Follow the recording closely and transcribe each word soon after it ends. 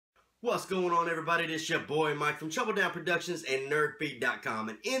What's going on, everybody? This is your boy Mike from Trouble Down Productions and NerdFeed.com.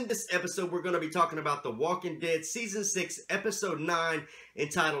 And in this episode, we're going to be talking about The Walking Dead Season 6, Episode 9,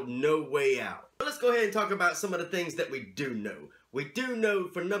 entitled No Way Out. So let's go ahead and talk about some of the things that we do know. We do know,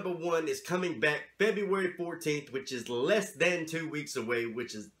 for number one, is coming back February 14th, which is less than 2 weeks away,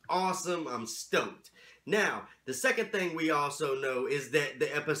 which is awesome. I'm stoked. Now, the second thing we also know is that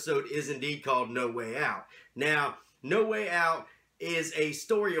the episode is indeed called No Way Out. Now, No Way Out is a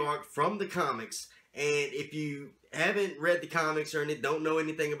story arc from the comics, and if you haven't read the comics or don't know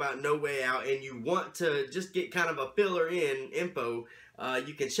anything about No Way Out and you want to just get kind of a filler info,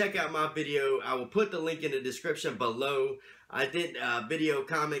 you can check out my video. I will put the link in the description below. I did a video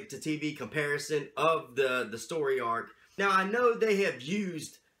comic to TV comparison of the story arc. Now, I know they have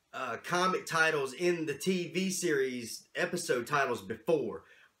used comic titles in the TV series episode titles before,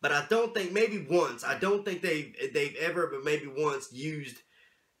 but I don't think, maybe once, I don't think they've ever, but maybe once, used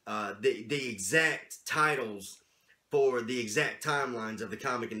the exact titles for the exact timelines of the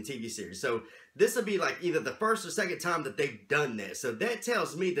comic and TV series. So this will be like either the first or second time that they've done that. So that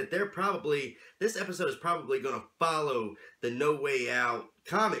tells me that they're probably, this episode is probably going to follow the No Way Out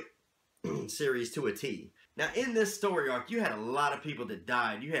comic series to a T. Now, in this story arc, you had a lot of people that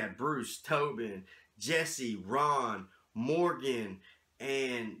died. You had Bruce, Tobin, Jesse, Ron, Morgan,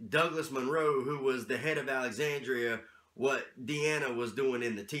 and Douglas Monroe, who was the head of Alexandria, what Deanna was doing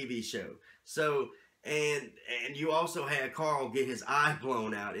in the TV show. So, and you also had Carl get his eye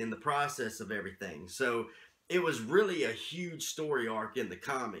blown out in the process of everything. So it was really a huge story arc in the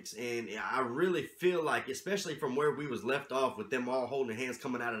comics, and I really feel like, especially from where we was left off with them all holding hands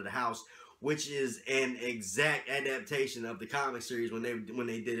coming out of the house, which is an exact adaptation of the comic series when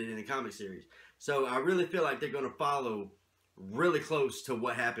they did it in the comic series. So I really feel like they're going to follow really close to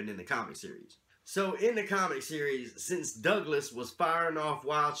what happened in the comic series. So in the comic series, since Douglas was firing off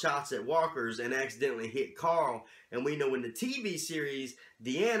wild shots at walkers and accidentally hit Carl, and we know in the TV series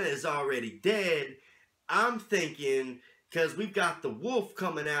Deanna is already dead, I'm thinking, because we've got the wolf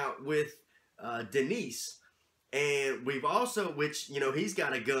coming out with Denise, and we've also, which, you know, he's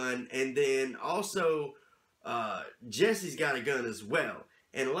got a gun, and then also Jesse's got a gun as well.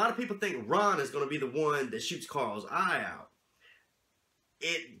 And a lot of people think Ron is going to be the one that shoots Carl's eye out.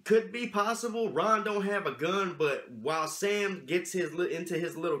 It could be possible. Ron don't have a gun, but while Sam gets into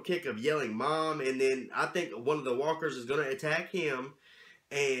his little kick of yelling "Mom," and then I think one of the walkers is going to attack him,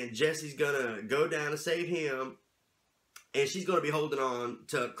 and Jesse's going to go down to save him, and she's going to be holding on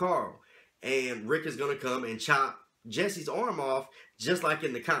to Carl, and Rick is going to come and chop Jesse's arm off, just like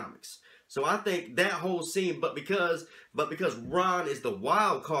in the comics. So I think that whole scene, but because Ron is the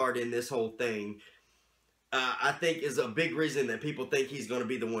wild card in this whole thing, I think is a big reason that people think he's going to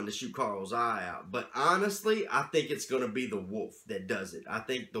be the one to shoot Carl's eye out. But honestly, I think it's going to be the wolf that does it. I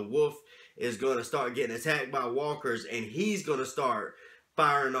think the wolf is going to start getting attacked by walkers, and he's going to start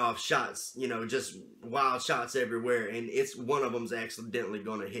firing off shots, you know, just wild shots everywhere, and it's one of them's accidentally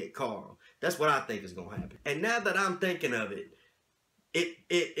going to hit Carl. That's what I think is going to happen. And now that I'm thinking of it,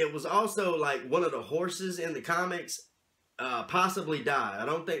 it was also like one of the horses in the comics possibly died. I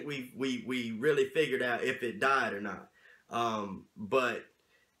don't think we really figured out if it died or not. But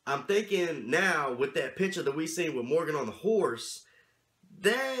I'm thinking now with that picture that we seen with Morgan on the horse,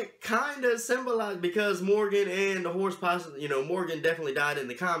 that kind of symbolized, because Morgan and the horse possibly, you know, Morgan definitely died in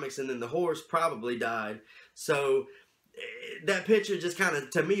the comics, and then the horse probably died. So that picture just kind of,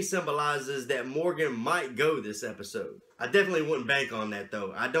 to me, symbolizes that Morgan might go this episode. I definitely wouldn't bank on that,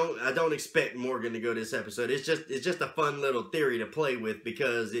 though. I don't expect Morgan to go this episode. It's just a fun little theory to play with,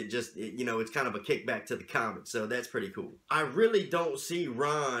 because you know, it's kind of a kickback to the comics. So that's pretty cool. I really don't see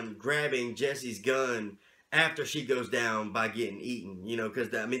Ron grabbing Jesse's gun after she goes down by getting eaten, you know,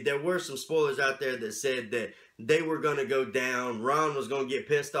 because, I mean, there were some spoilers out there that said that they were going to go down. Ron was going to get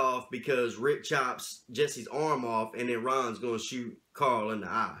pissed off because Rick chops Jesse's arm off, and then Ron's going to shoot Carl in the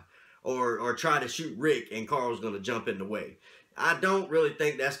eye. Or try to shoot Rick, and Carl's going to jump in the way. I don't really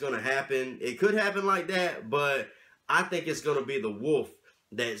think that's going to happen. It could happen like that, but I think it's going to be the wolf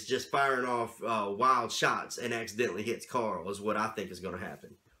that's just firing off wild shots and accidentally hits Carl, is what I think is going to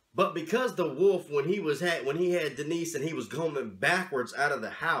happen. But because the wolf, when he had Denise and he was going backwards out of the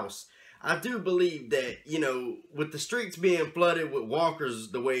house, I do believe that, you know, with the streets being flooded with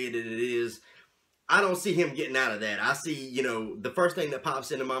walkers the way that it is, I don't see him getting out of that. I see, you know, the first thing that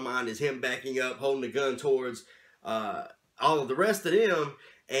pops into my mind is him backing up, holding the gun towards all of the rest of them,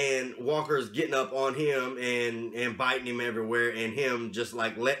 and walkers getting up on him and biting him everywhere, and him just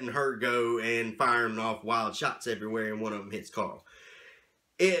like letting her go and firing off wild shots everywhere, and one of them hits Carl.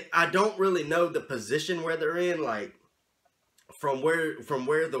 I don't really know the position where they're in, like from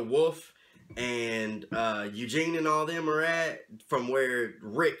where the wolf and Eugene and all them are at, from where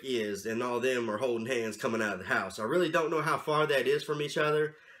Rick is and all them are holding hands coming out of the house. I really don't know how far that is from each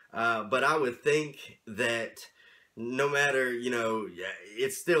other, but I would think that no matter, you know,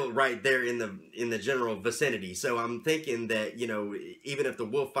 it's still right there in the general vicinity. So I'm thinking that, you know, even if the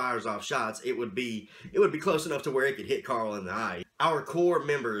wolf fires off shots, it would be close enough to where it could hit Carl in the eye. Our core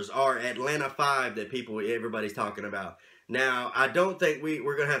members are Atlanta 5 that everybody's talking about. Now, I don't think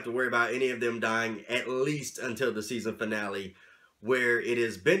we're going to have to worry about any of them dying, at least until the season finale, where it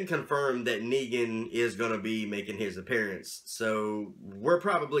has been confirmed that Negan is going to be making his appearance. So we're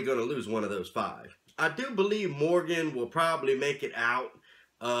probably going to lose one of those 5. I do believe Morgan will probably make it out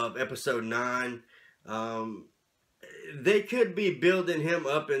of episode 9. They could be building him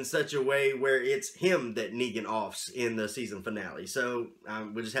up in such a way where it's him that Negan offs in the season finale. So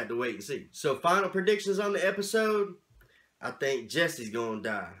we'll just have to wait and see. So final predictions on the episode. I think Jesse's gonna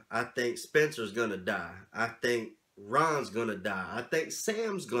die. I think Spencer's gonna die. I think Ron's gonna die. I think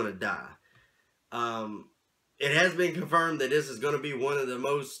Sam's gonna die. It has been confirmed that this is gonna be one of the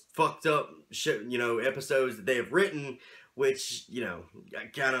most fucked up episodes that they have written, which, you know,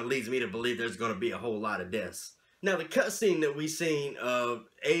 kind of leads me to believe there's gonna be a whole lot of deaths. Now, the cutscene that we seen of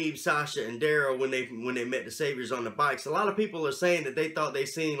Abe, Sasha, and Daryl when they met the Saviors on the bikes, a lot of people are saying that they thought they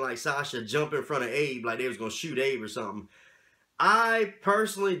seen like Sasha jump in front of Abe, like they was gonna shoot Abe or something. I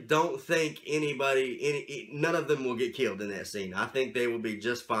personally don't think none of them will get killed in that scene. I think they will be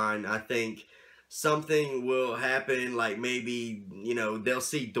just fine. I think something will happen, like maybe, you know, they'll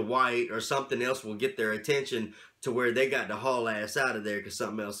see Dwight or something else will get their attention to where they got to haul ass out of there because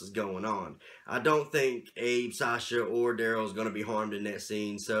something else is going on. I don't think Abe, Sasha, or Daryl is going to be harmed in that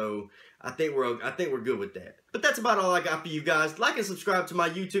scene, so I think we're good with that. But that's about all I got for you guys. Like and subscribe to my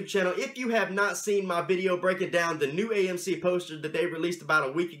YouTube channel. If you have not seen my video breaking down the new AMC poster that they released about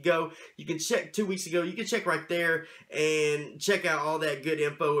a week ago, you can check 2 weeks ago. You can check right there and check out all that good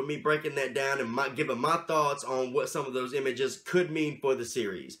info with me breaking that down and giving my thoughts on what some of those images could mean for the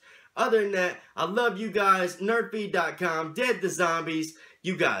series. Other than that, I love you guys. Nerdfeed.com, Dead to Zombies.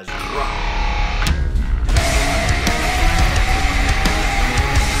 You guys rock.